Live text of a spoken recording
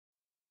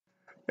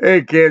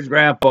Hey kids,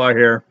 Grandpa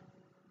here.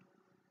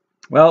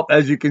 Well,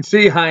 as you can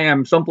see, I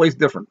am someplace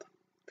different.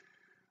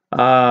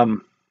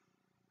 Um,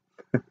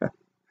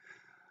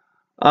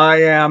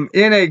 I am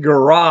in a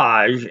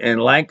garage in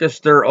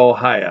Lancaster,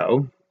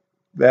 Ohio,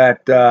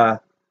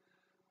 that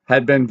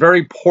had been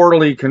very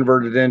poorly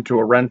converted into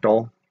a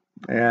rental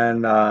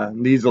and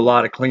needs a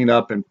lot of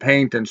cleanup and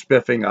paint and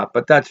spiffing up,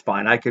 but that's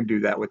fine. I can do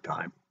that with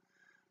time.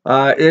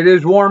 It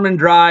is warm and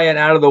dry and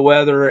out of the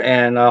weather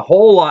and a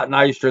whole lot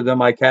nicer than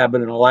my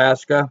cabin in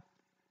Alaska,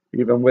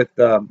 even with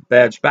the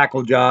bad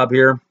spackle job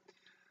here.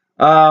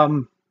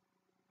 Um,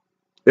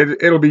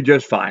 it'll be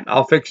just fine.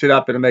 I'll fix it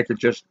up and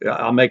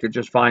I'll make it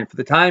just fine for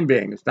the time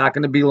being. It's not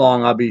going to be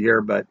long. I'll be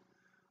here, but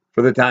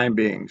for the time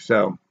being.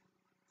 So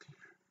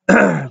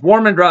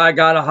warm and dry.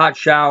 Got a hot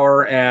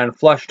shower and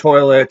flush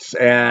toilets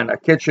and a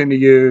kitchen to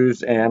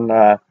use, and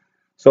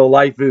so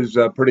life is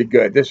pretty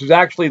good. This is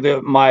actually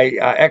my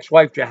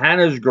ex-wife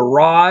Johanna's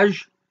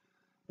garage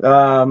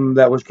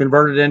that was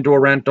converted into a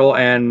rental,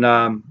 and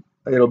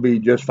it'll be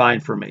just fine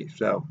for me.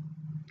 So.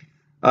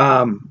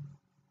 I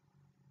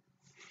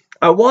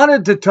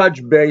wanted to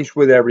touch base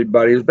with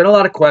everybody. There's been a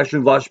lot of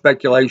questions, a lot of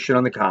speculation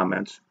on the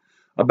comments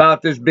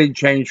about this big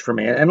change for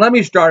me. And let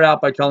me start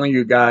out by telling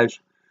you guys,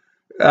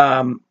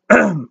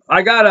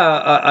 I got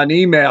an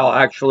email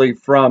actually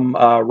from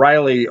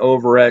Riley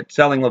over at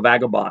Selling the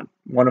Vagabond.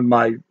 One of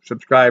my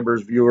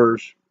subscribers,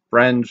 viewers,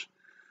 friends,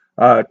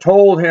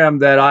 told him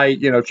that I,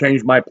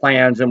 changed my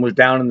plans and was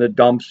down in the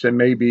dumps, and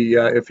maybe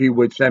if he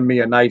would send me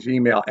a nice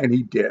email, and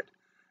he did.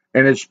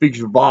 And it speaks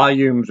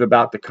volumes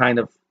about the kind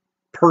of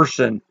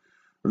person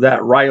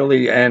that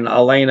Riley and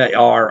Elena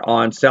are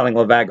on Selling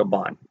the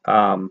Vagabond.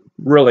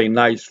 Really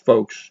nice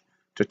folks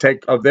to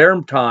take of their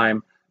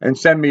time and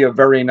send me a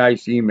very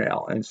nice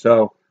email. And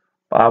so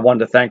I wanted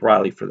to thank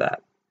Riley for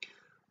that.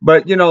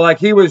 But, like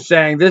he was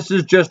saying, this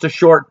is just a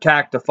short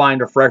tack to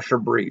find a fresher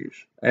breeze.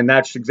 And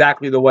that's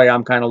exactly the way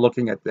I'm kind of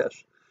looking at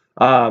this.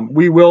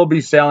 We will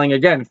be sailing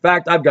again. In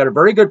fact, I've got a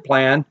very good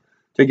plan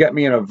to get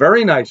me in a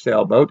very nice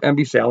sailboat and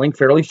be sailing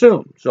fairly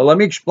soon. So let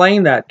me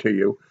explain that to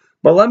you.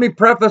 But let me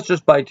preface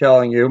this by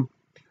telling you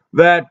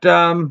that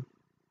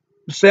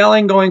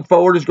sailing going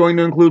forward is going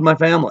to include my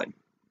family.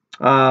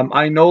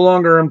 I no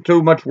longer am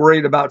too much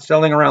worried about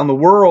sailing around the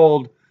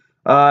world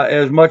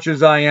as much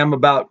as I am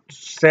about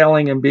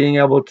sailing and being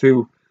able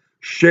to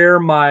share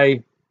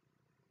my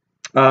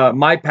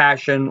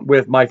passion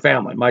with my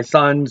family, my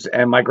sons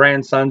and my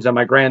grandsons and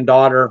my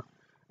granddaughter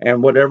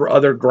and whatever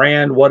other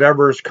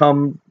whatever's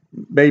come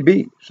may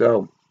be.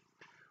 So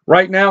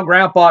right now,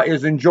 Grandpa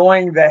is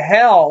enjoying the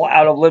hell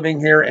out of living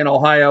here in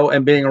Ohio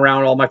and being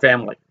around all my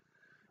family.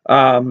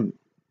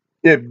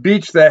 It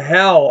beats the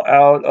hell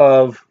out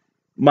of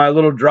my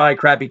little dry,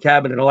 crappy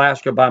cabin in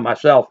Alaska by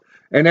myself.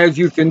 And as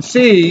you can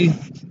see,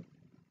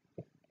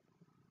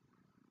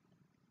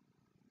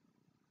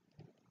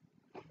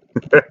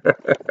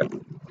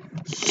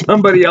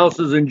 somebody else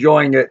is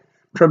enjoying it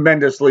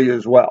tremendously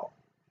as well.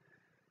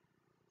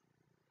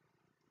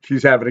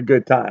 She's having a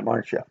good time,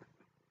 aren't you?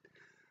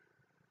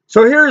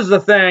 So here's the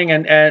thing,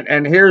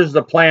 and here's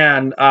the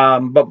plan.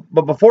 But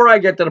before I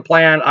get to the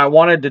plan, I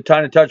wanted to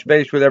kind of touch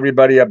base with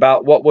everybody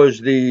about what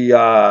was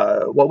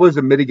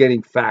the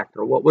mitigating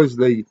factor, what was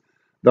the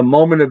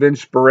moment of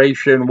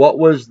inspiration, what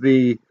was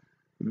the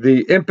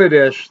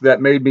impetus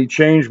that made me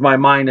change my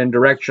mind and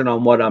direction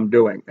on what I'm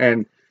doing.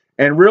 And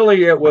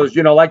really, it was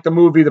like the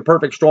movie The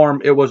Perfect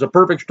Storm. It was a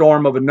perfect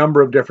storm of a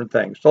number of different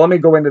things. So let me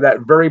go into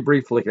that very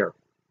briefly here.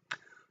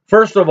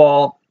 First of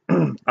all,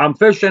 I'm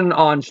fishing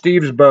on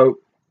Steve's boat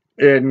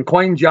in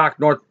Quanjock,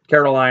 North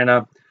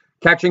Carolina,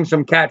 catching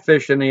some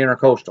catfish in the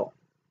intercoastal.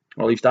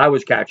 Or at least I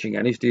was catching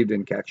any. Steve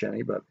didn't catch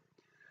any, but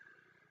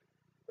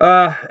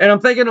and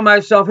I'm thinking to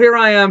myself, here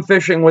I am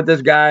fishing with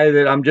this guy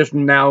that I'm just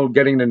now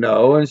getting to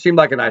know, and it seemed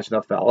like a nice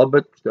enough fella,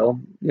 but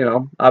still,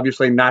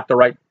 obviously not the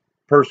right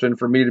person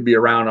for me to be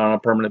around on a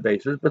permanent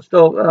basis, but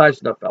still a nice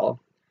enough fella.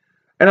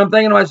 And I'm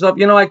thinking to myself,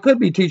 I could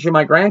be teaching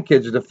my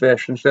grandkids to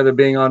fish instead of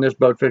being on this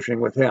boat fishing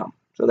with him.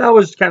 So that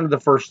was kind of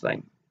the first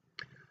thing.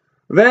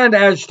 Then,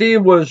 as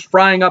Steve was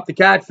frying up the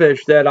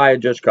catfish that I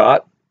had just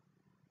caught,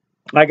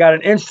 I got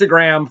an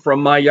Instagram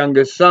from my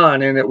youngest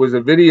son, and it was a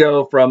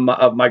video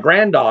of my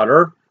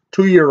granddaughter,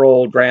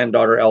 2-year-old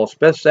granddaughter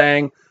Elspeth,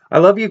 saying, "I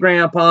love you,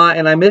 Grandpa,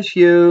 and I miss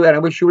you, and I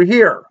wish you were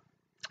here."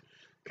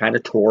 Kind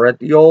of tore at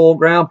the old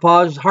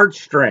grandpa's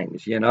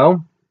heartstrings,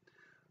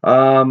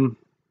 And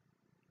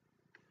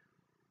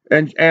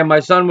my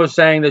son was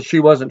saying that she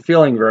wasn't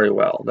feeling very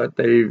well, that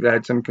they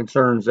had some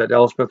concerns that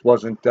Elspeth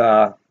wasn't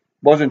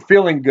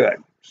feeling good.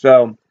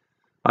 So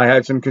I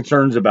had some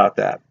concerns about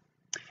that.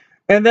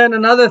 And then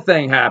another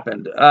thing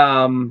happened.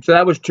 So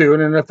that was two.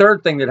 And then the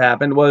third thing that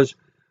happened was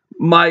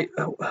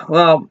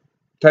I'll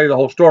tell you the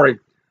whole story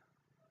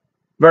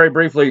very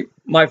briefly.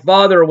 My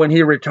father, when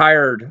he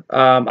retired,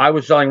 I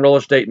was selling real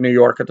estate in New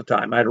York at the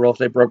time. I had a real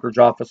estate brokerage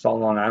office on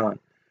Long Island.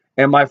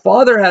 And my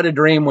father had a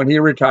dream when he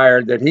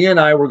retired that he and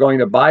I were going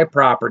to buy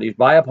properties,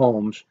 buy up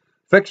homes,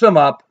 fix them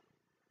up,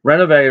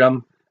 renovate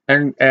them,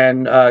 and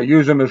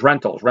use them as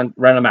rentals, rent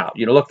them out.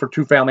 Look for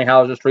 2-family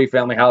houses,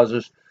 3-family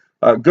houses,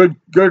 good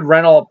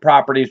rental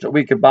properties that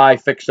we could buy,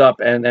 fix up,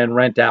 and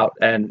rent out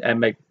and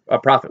make a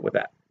profit with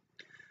that.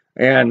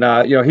 And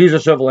he's a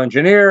civil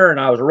engineer, and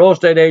I was a real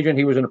estate agent.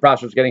 He was in the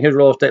process of getting his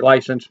real estate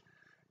license,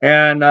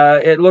 and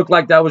it looked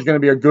like that was going to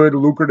be a good,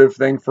 lucrative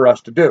thing for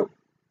us to do.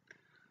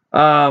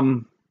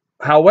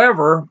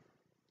 However,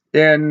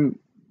 in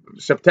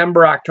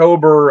September,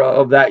 October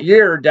of that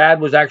year, Dad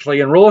was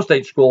actually in real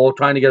estate school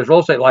trying to get his real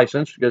estate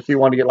license because he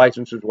wanted to get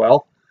licensed as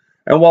well.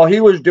 And while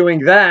he was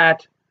doing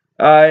that,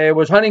 it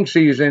was hunting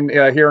season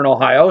here in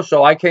Ohio.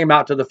 So I came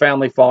out to the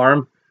family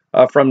farm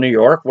from New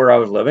York, where I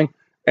was living,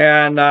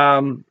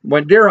 and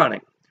went deer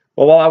hunting.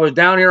 Well, while I was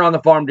down here on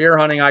the farm deer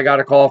hunting, I got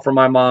a call from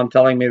my mom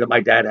telling me that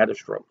my dad had a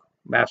stroke,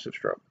 massive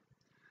stroke.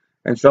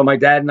 And so my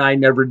dad and I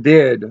never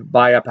did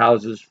buy up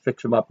houses,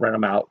 fix them up, rent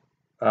them out.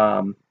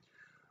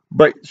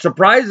 But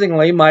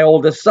surprisingly, my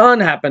oldest son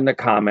happened to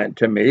comment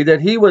to me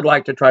that he would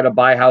like to try to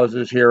buy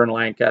houses here in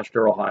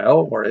Lancaster,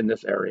 Ohio, or in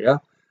this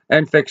area,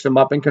 and fix them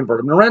up and convert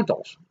them to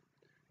rentals.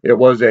 It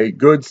was a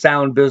good,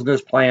 sound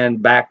business plan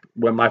back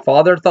when my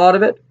father thought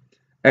of it,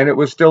 and it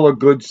was still a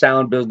good,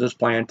 sound business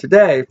plan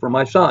today for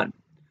my son.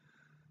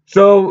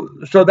 So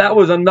that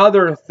was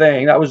another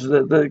thing. That was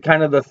the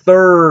kind of the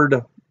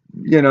third,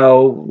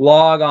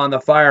 log on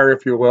the fire,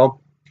 if you will.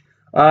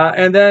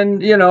 And then,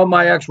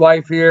 my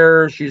ex-wife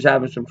here, she's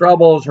having some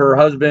troubles. Her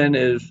husband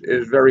is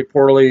very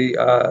poorly,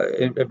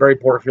 in very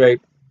poor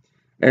shape,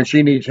 and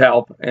she needs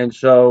help. And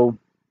so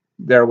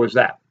there was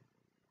that.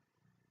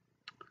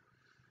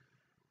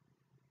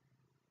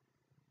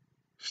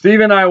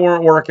 Steve and I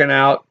weren't working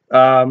out.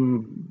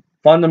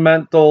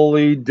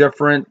 Fundamentally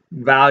different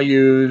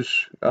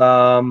values.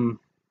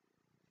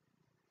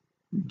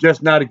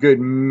 Just not a good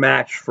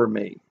match for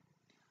me.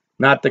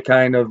 Not the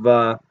kind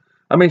of...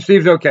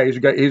 Steve's okay. He's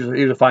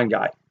a fine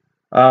guy,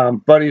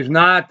 but he's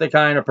not the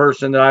kind of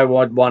person that I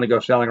would want to go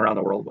sailing around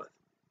the world with.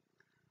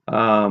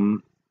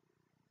 I'll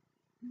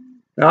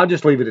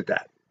just leave it at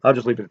that.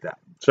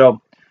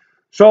 So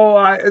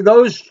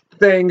those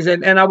things,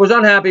 and I was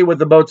unhappy with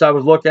the boats I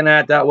was looking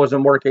at. That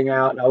wasn't working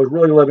out. I was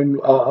really living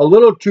a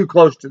little too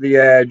close to the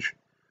edge,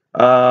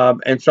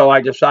 and so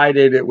I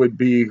decided it would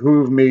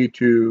behoove me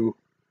to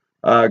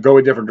go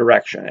a different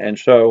direction. And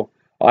so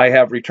I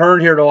have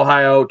returned here to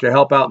Ohio to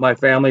help out my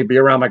family, be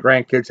around my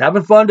grandkids,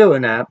 having fun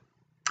doing that.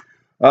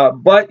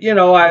 But,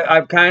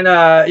 I've kind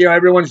of,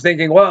 everyone's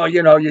thinking, well,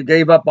 you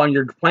gave up on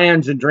your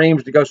plans and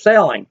dreams to go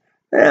sailing.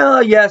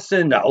 Well, yes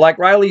and no. Like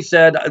Riley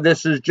said,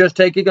 this is just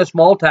taking a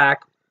small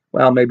tack,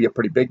 well, maybe a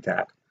pretty big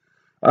tack,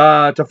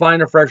 to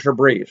find a fresher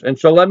breeze. And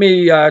so let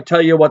me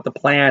tell you what the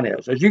plan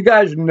is. As you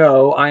guys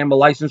know, I am a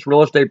licensed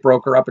real estate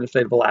broker up in the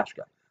state of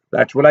Alaska.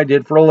 That's what I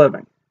did for a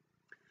living.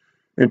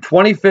 In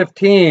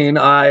 2015,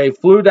 I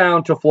flew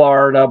down to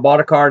Florida, bought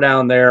a car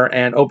down there,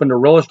 and opened a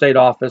real estate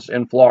office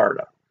in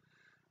Florida.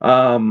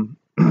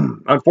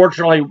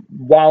 Unfortunately,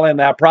 while in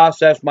that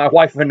process, my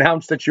wife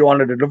announced that she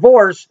wanted a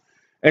divorce,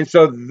 and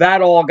so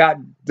that all got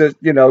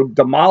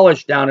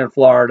demolished down in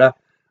Florida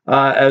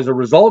as a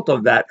result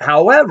of that.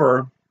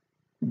 However,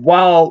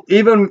 while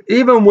even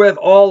with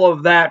all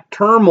of that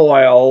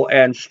turmoil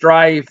and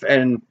strife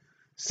and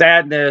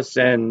sadness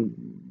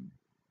and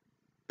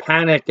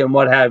panic and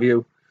what have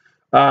you,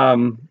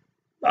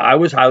 I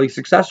was highly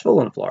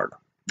successful in Florida.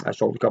 I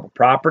sold a couple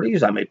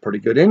properties. I made pretty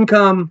good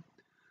income,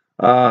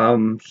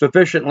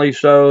 sufficiently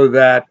so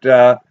that,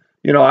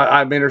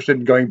 I'm interested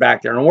in going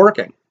back there and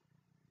working.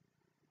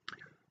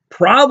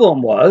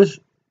 Problem was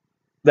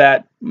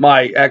that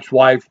my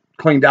ex-wife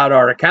cleaned out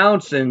our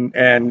accounts and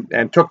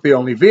took the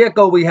only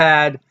vehicle we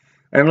had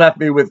and left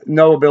me with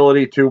no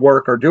ability to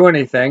work or do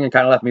anything and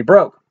kind of left me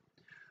broke.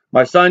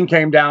 My son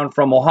came down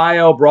from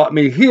Ohio, brought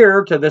me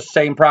here to this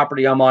same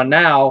property I'm on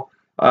now,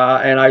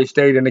 and I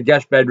stayed in a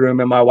guest bedroom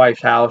in my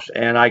wife's house,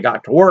 and I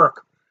got to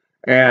work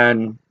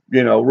and,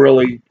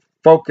 really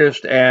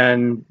focused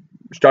and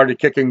started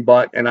kicking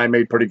butt, and I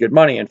made pretty good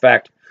money. In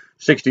fact,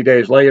 60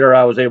 days later,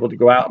 I was able to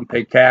go out and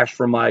pay cash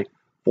for my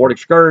Ford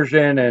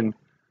Excursion and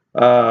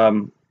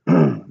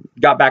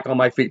got back on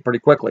my feet pretty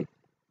quickly,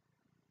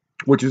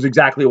 which is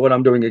exactly what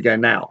I'm doing again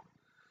now,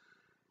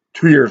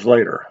 2 years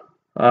later.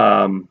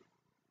 That's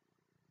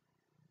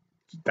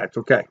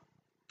okay.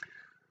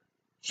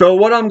 So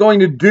what I'm going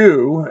to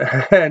do,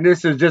 and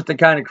this is just the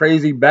kind of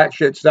crazy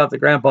batshit stuff that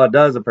Grandpa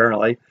does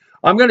apparently,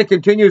 I'm going to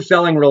continue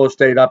selling real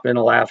estate up in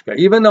Alaska.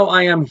 Even though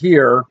I am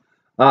here,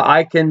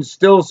 I can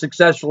still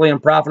successfully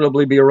and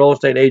profitably be a real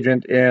estate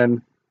agent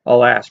in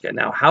Alaska.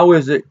 Now, how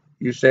is it,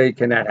 you say,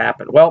 can that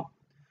happen? Well,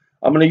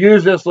 I'm going to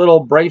use this little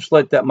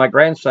bracelet that my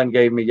grandson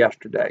gave me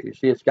yesterday. You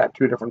see, it's got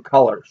two different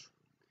colors.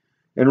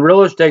 In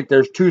real estate,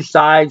 there's two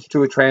sides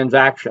to a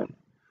transaction.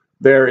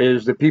 There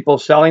is the people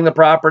selling the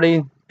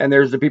property, and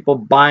there's the people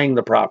buying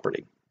the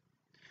property.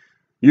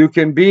 You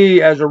can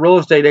be, as a real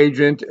estate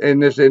agent in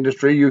this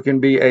industry, you can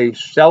be a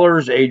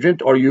seller's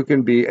agent or you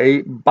can be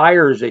a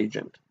buyer's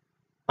agent.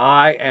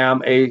 I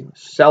am a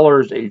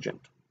seller's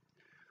agent.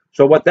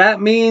 So what that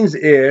means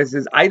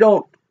is I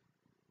don't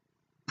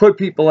put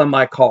people in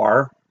my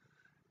car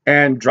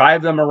and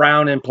drive them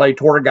around and play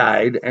tour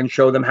guide and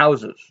show them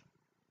houses.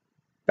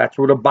 That's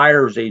what a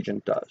buyer's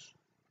agent does.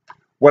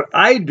 What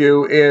I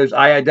do is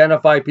I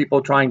identify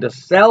people trying to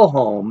sell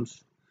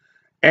homes,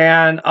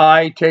 and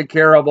I take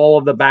care of all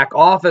of the back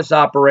office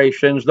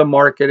operations, the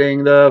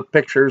marketing, the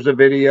pictures, the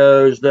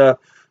videos, the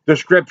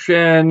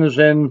descriptions,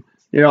 and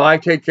I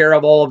take care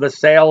of all of the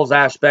sales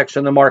aspects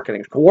and the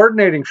marketing,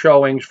 coordinating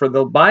showings for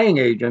the buying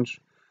agents.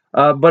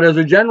 But as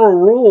a general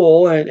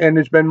rule, and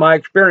it's been my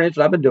experience,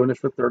 I've been doing this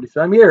for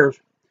 30-some years,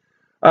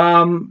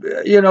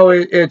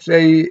 it's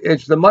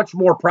the much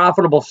more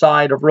profitable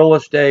side of real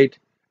estate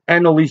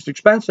and the least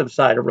expensive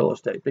side of real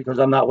estate, because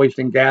I'm not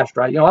wasting gas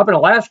driving. Up in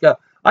Alaska,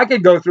 I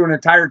could go through an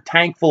entire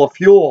tank full of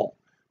fuel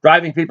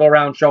driving people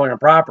around showing a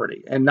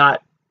property and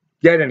not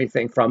get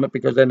anything from it,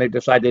 because then they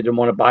decide they didn't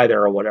want to buy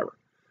there or whatever.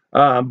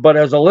 But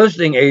as a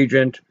listing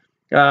agent,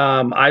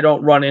 I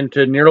don't run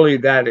into nearly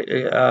that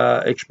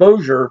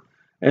exposure,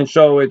 and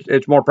so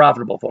it's more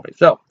profitable for me.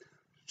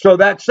 So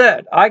that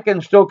said, I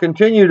can still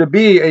continue to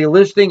be a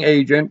listing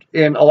agent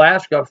in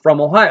Alaska from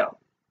Ohio.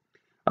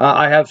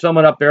 I have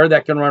someone up there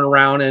that can run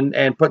around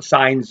and put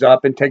signs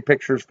up and take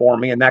pictures for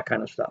me and that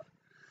kind of stuff.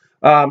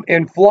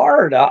 In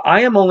Florida,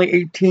 I am only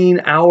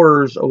 18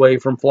 hours away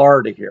from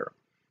Florida here.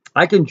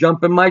 I can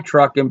jump in my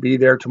truck and be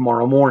there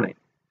tomorrow morning.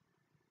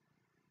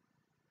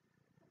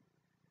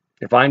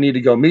 If I need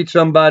to go meet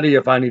somebody,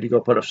 if I need to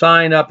go put a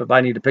sign up, if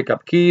I need to pick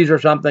up keys or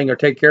something or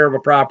take care of a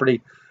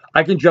property,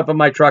 I can jump in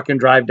my truck and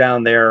drive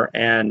down there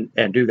and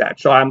do that.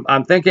 So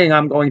I'm thinking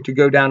I'm going to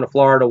go down to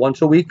Florida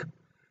once a week.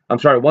 I'm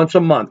sorry, once a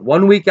month.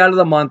 1 week out of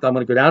the month, I'm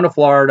going to go down to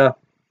Florida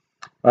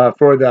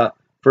for the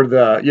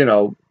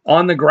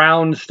on the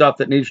ground stuff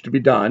that needs to be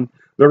done.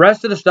 The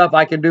rest of the stuff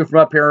I can do from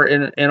up here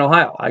in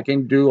Ohio. I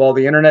can do all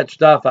the internet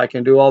stuff. I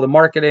can do all the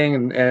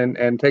marketing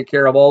and take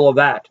care of all of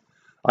that.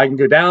 I can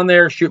go down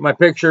there, shoot my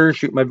pictures,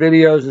 shoot my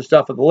videos and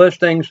stuff of the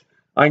listings.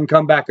 I can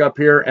come back up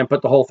here and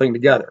put the whole thing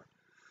together.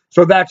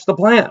 So that's the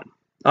plan.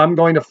 I'm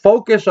going to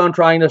focus on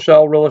trying to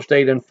sell real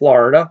estate in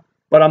Florida,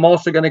 but I'm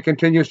also going to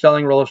continue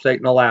selling real estate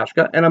in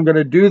Alaska, and I'm going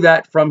to do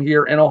that from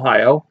here in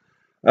Ohio,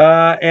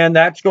 and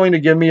that's going to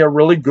give me a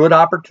really good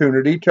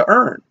opportunity to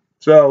earn.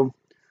 So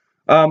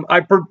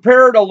I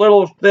prepared a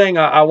little thing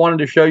I wanted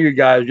to show you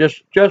guys,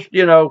 just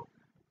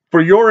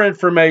for your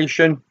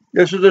information.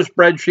 This is a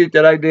spreadsheet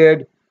that I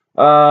did,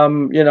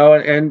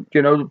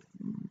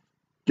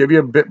 give you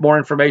a bit more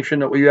information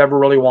than we ever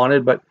really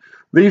wanted, but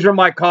these are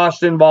my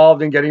costs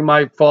involved in getting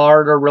my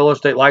Florida real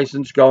estate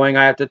license going.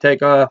 I have to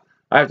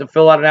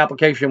fill out an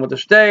application with the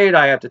state.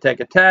 I have to take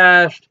a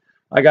test.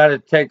 I got to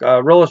take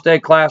a real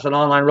estate class, an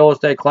online real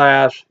estate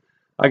class.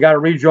 I got to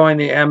rejoin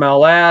the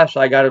MLS.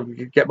 I got to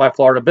get my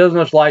Florida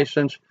business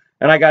license,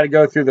 and I got to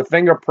go through the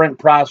fingerprint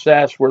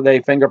process where they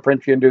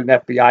fingerprint you and do an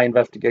FBI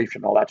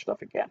investigation, all that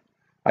stuff again.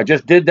 I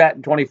just did that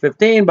in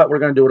 2015, but we're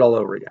going to do it all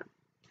over again.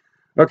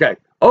 Okay,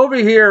 over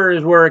here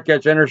is where it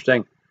gets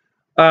interesting.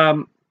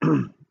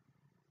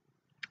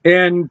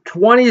 In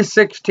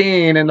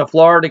 2016, in the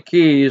Florida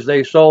Keys,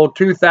 they sold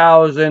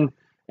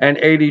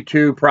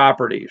 2,082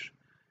 properties.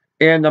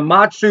 In the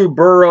Matsu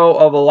borough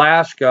of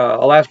Alaska,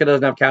 Alaska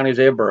doesn't have counties,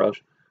 they have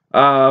boroughs,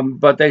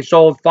 but they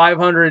sold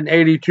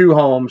 582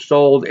 homes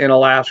sold in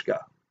Alaska.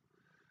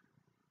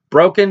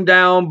 Broken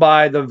down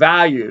by the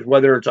values,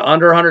 whether it's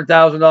under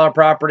 $100,000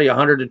 property,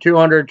 100 to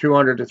 200,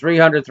 200 to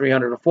 300,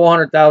 300 to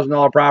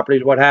 $400,000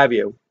 properties, what have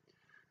you.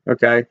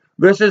 Okay,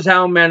 this is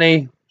how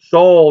many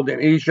sold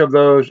in each of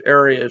those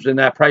areas in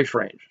that price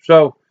range.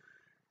 So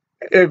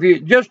if you,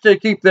 just to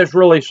keep this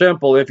really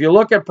simple, if you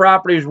look at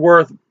properties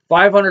worth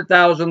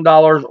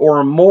 $500,000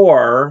 or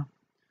more,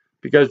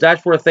 because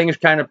that's where things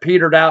kind of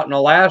petered out in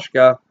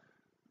Alaska,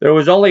 there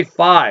was only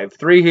 5,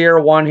 3 here,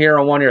 1 here,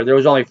 and 1 here. There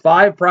was only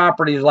 5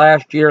 properties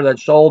last year that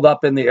sold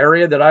up in the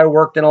area that I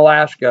worked in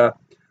Alaska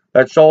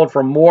that sold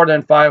for more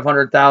than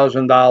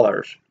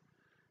 $500,000.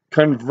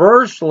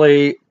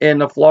 Conversely, in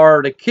the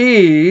Florida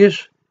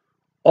Keys,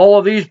 all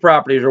of these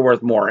properties are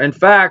worth more. In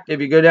fact,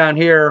 if you go down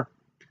here,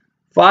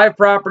 5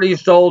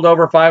 properties sold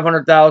over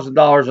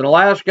 $500,000 in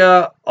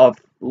Alaska, of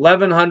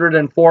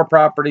 1,104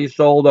 properties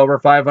sold over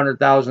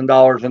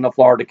 $500,000 in the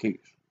Florida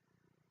Keys.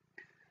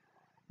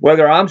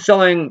 Whether I'm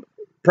selling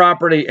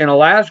property in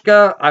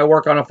Alaska, I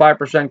work on a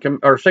 5%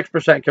 or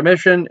 6%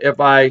 commission. If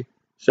I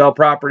sell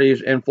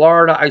properties in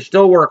Florida, I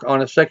still work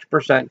on a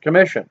 6%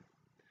 commission.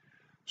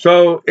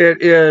 So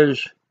it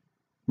is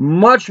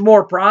much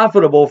more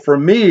profitable for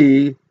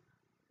me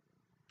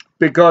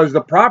because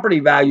the property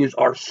values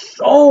are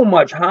so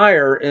much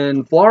higher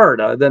in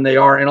Florida than they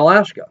are in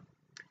Alaska.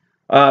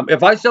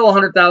 If I sell a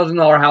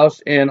 $100,000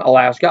 house in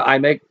Alaska,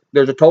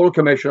 there's a total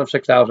commission of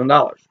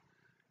 $6,000.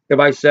 If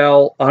I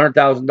sell a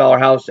 $100,000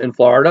 house in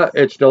Florida,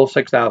 it's still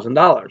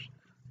 $6,000.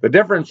 The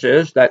difference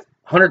is that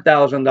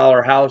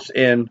 $100,000 house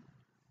in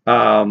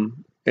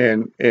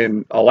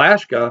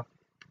Alaska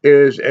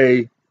is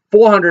a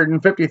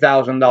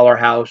 $450,000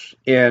 house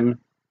in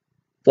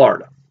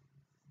Florida.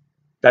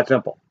 That's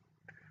simple.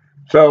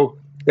 So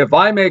if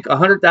I make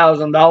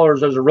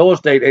 $100,000 as a real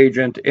estate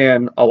agent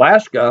in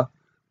Alaska,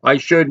 I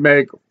should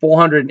make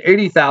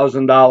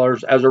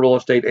 $480,000 as a real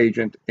estate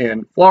agent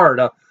in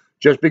Florida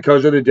just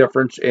because of the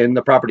difference in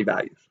the property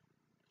values.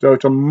 So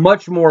it's a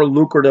much more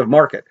lucrative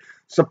market.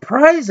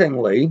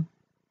 Surprisingly,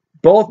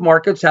 both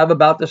markets have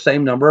about the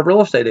same number of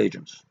real estate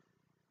agents.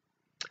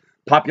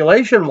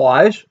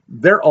 Population-wise,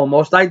 they're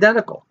almost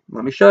identical.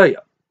 Let me show you.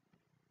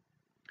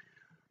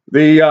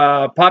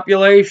 The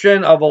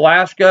population of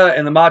Alaska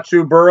and the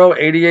Matsu Borough,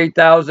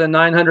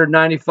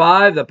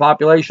 88,995. The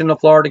population of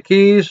Florida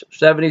Keys,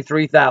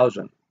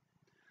 73,000.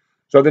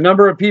 So the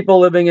number of people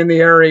living in the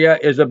area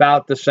is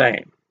about the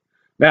same.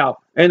 Now,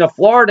 in the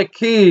Florida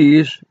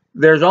Keys,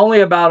 there's only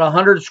about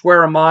 100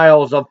 square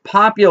miles of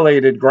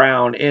populated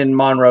ground in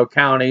Monroe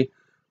County,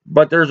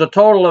 but there's a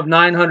total of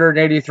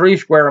 983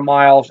 square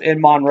miles in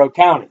Monroe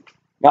County.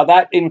 Now,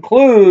 that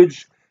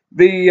includes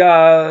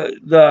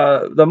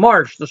the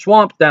marsh, the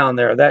swamp down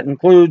there. That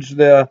includes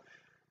the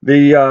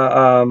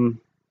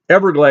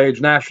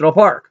Everglades National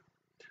Park.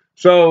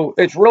 So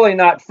it's really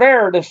not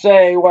fair to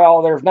say,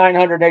 well, there's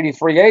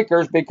 983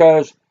 acres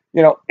because,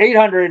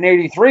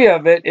 883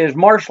 of it is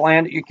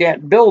marshland that you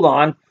can't build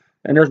on,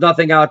 and there's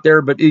nothing out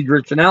there but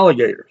egrets and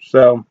alligators.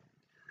 So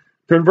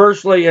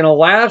conversely, in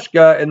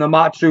Alaska, in the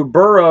Matsu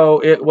Borough,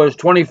 it was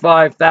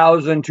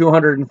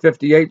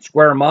 25,258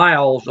 square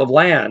miles of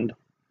land,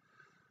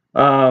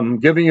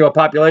 giving you a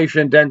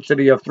population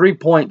density of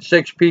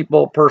 3.6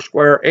 people per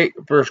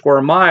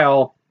square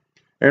mile.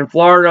 In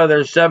Florida,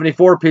 there's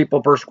 74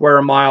 people per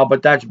square mile,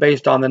 but that's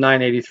based on the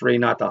 983,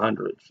 not the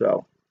 100.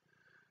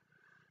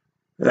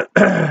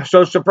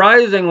 So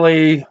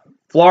surprisingly,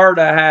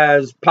 Florida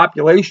has,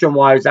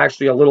 population-wise,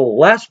 actually a little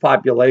less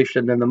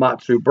population than the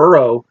Matsu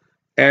Borough,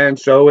 and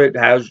so it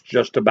has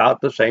just about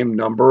the same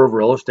number of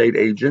real estate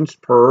agents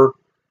per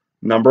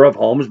number of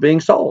homes being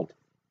sold.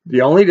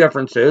 The only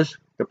difference is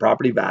the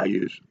property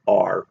values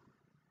are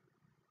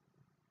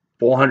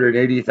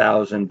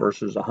 $480,000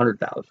 versus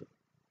 $100,000.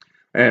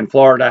 And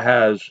Florida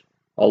has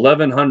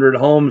 1,100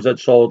 homes that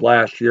sold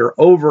last year,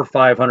 over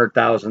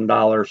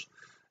 $500,000,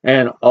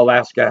 and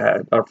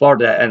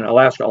Florida and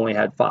Alaska only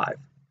had 5.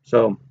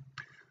 So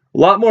a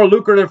lot more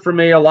lucrative for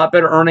me, a lot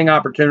better earning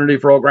opportunity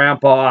for old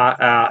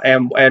grandpa,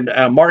 and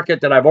a market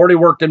that I've already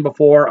worked in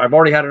before. I've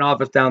already had an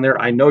office down there.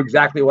 I know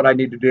exactly what I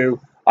need to do.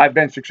 I've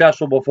been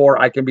successful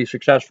before. I can be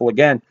successful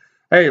again.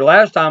 Hey,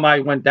 last time I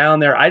went down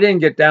there, I didn't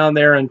get down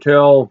there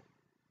until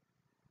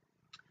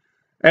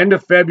end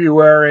of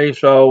February,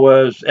 so it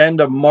was end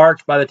of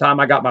March by the time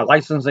I got my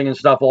licensing and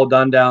stuff all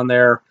done down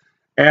there.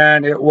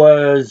 And it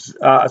was,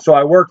 so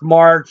I worked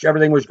March,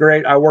 everything was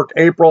great. I worked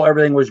April,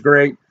 everything was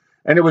great.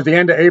 And it was the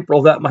end of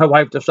April that my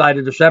wife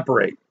decided to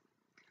separate.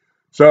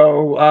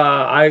 So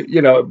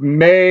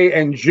May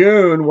and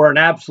June were an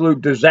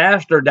absolute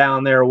disaster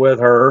down there with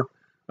her.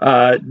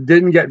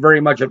 Didn't get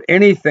very much of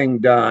anything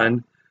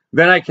done.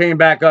 Then I came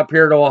back up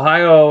here to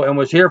Ohio and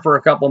was here for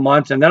a couple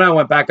months, and then I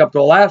went back up to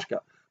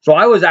Alaska. So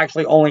I was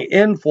actually only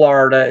in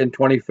Florida in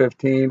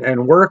 2015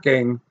 and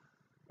working,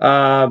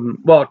 a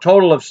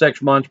total of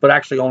 6 months, but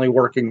actually only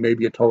working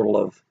maybe a total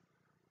of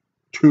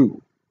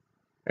 2.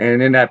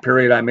 And in that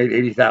period, I made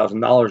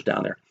 $80,000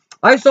 down there.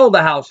 I sold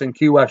the house in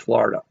Key West,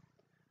 Florida.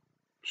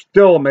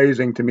 Still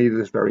amazing to me to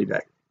this very day.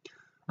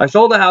 I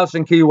sold the house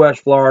in Key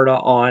West, Florida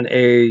on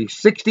a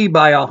 60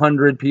 by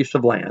 100 piece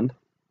of land.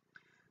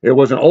 It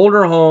was an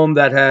older home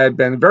that had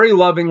been very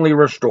lovingly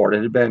restored.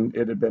 It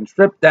had been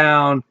stripped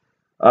down,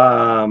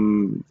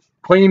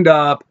 cleaned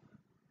up,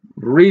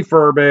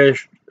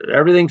 refurbished,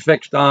 everything's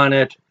fixed on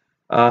it.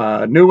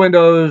 New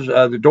windows,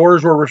 the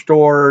doors were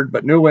restored,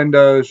 but new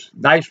windows,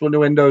 nice new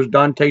windows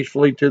done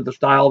tastefully to the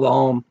style of the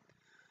home.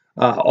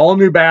 All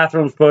new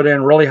bathrooms put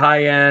in, really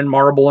high-end,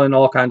 marble and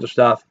all kinds of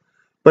stuff.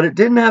 But it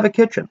didn't have a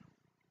kitchen.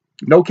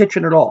 No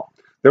kitchen at all.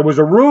 There was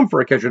a room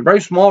for a kitchen,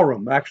 very small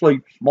room,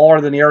 actually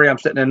smaller than the area I'm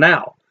sitting in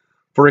now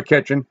for a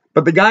kitchen.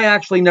 But the guy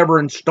actually never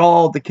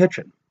installed the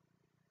kitchen.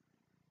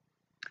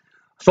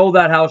 Sold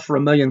that house for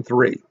 $1.3 million.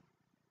 $1.3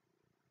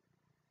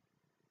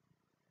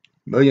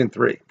 million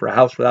for a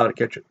house without a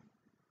kitchen.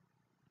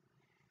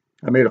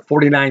 I made a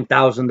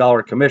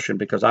 $49,000 commission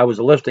because I was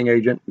a listing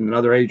agent and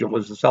another agent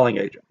was the selling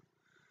agent.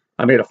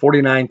 I made a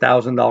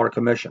 $49,000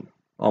 commission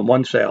on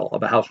one sale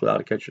of a house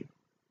without a kitchen.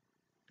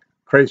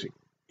 Crazy,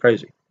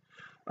 crazy.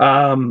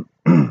 So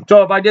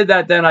if I did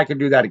that, then I could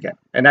do that again.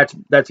 And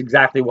that's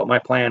exactly what my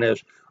plan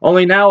is.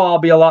 Only now I'll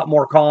be a lot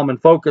more calm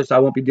and focused. I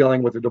won't be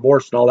dealing with the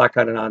divorce and all that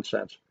kind of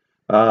nonsense.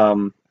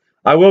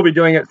 I will be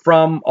doing it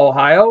from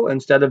Ohio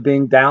instead of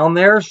being down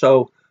there.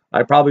 So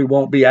I probably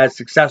won't be as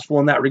successful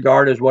in that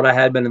regard as what I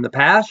had been in the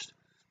past.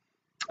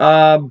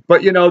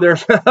 But,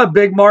 there's a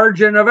big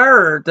margin of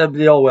error to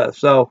deal with.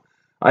 So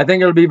I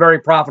think it'll be very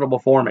profitable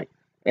for me.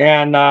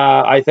 And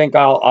I think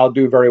I'll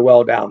do very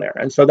well down there.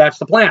 And so that's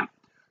the plan.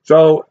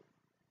 So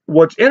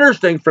what's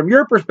interesting from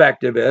your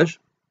perspective is,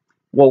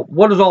 well,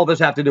 what does all this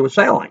have to do with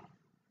sailing?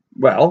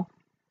 Well,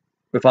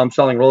 if I'm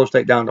selling real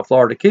estate down to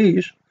Florida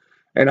Keys,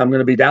 and I'm going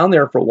to be down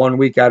there for 1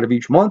 week out of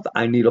each month,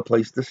 I need a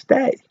place to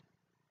stay.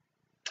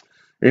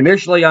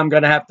 Initially, I'm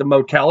going to have to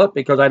motel it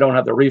because I don't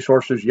have the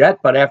resources yet.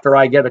 But after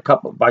I get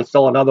if I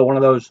sell another one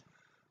of those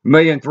 $1.3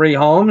 million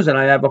homes and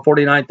I have a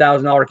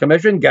 $49,000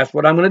 commission, guess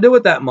what I'm going to do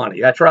with that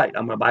money? That's right.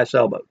 I'm going to buy a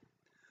sailboat.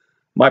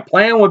 My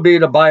plan would be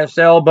to buy a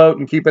sailboat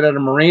and keep it at a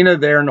marina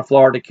there in the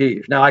Florida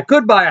Keys. Now, I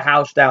could buy a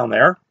house down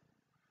there.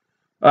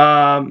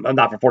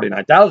 Not for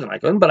 $49,000, I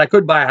couldn't, but I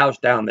could buy a house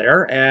down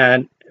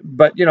there.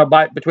 But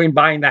between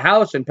buying the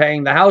house and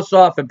paying the house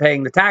off and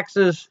paying the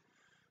taxes,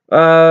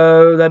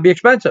 that'd be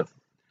expensive.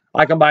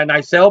 I can buy a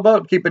nice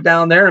sailboat, keep it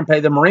down there, and pay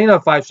the marina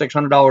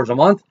 $500-600 a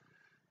month,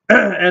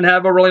 and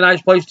have a really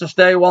nice place to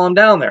stay while I'm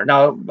down there.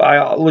 Now, I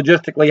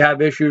logistically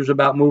have issues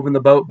about moving the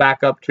boat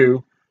back up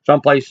to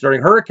someplace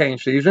during hurricane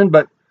season,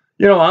 but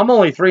I'm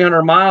only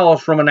 300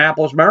 miles from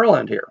Annapolis,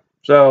 Maryland here.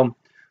 So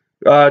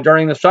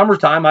during the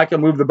summertime, I can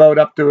move the boat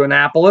up to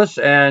Annapolis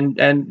and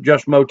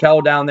just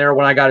motel down there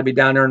when I got to be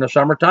down there in the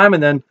summertime,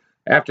 and then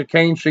after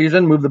cane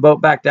season, move the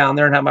boat back down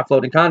there and have my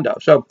floating condo.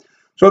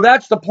 So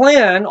that's the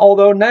plan,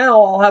 although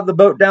now I'll have the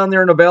boat down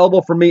there and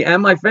available for me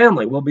and my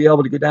family. We'll be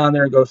able to go down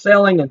there and go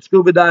sailing and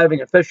scuba diving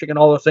and fishing and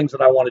all those things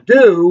that I want to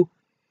do.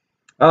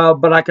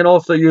 But I can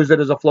also use it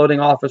as a floating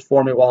office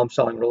for me while I'm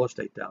selling real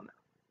estate down there.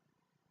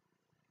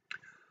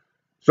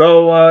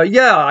 So,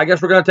 yeah, I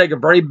guess we're going to take a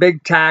very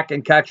big tack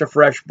and catch a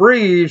fresh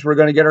breeze. We're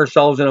going to get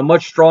ourselves in a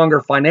much stronger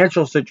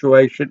financial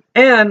situation.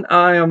 And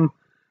I am,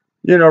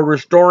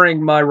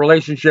 restoring my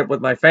relationship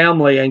with my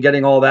family and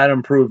getting all that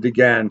improved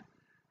again.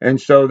 And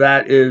so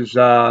that's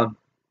going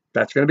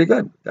to be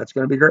good. That's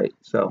going to be great.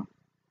 So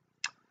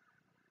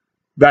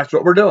that's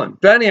what we're doing.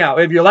 But anyhow,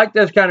 if you like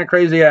this kind of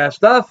crazy ass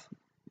stuff,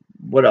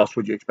 what else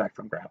would you expect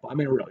from Grandpa? I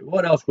mean, really,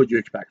 what else would you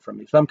expect from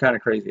me? Some kind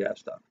of crazy ass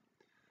stuff.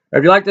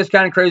 If you like this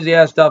kind of crazy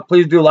ass stuff,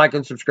 please do like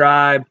and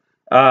subscribe.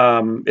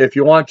 If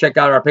you want, check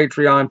out our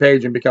Patreon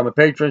page and become a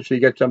patron so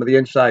you get some of the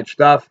inside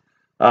stuff.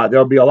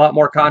 There'll be a lot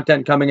more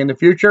content coming in the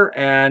future.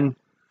 And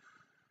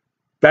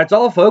that's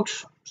all,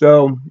 folks.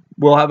 So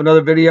we'll have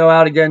another video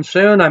out again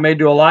soon. I may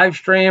do a live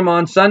stream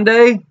on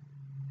Sunday.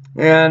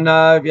 And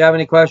if you have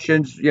any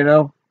questions, get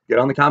on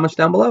the comments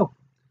down below.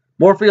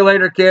 More for you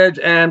later, kids.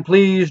 And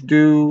please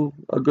do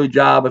a good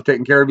job of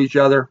taking care of each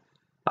other.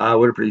 I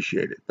would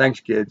appreciate it. Thanks,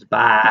 kids.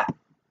 Bye.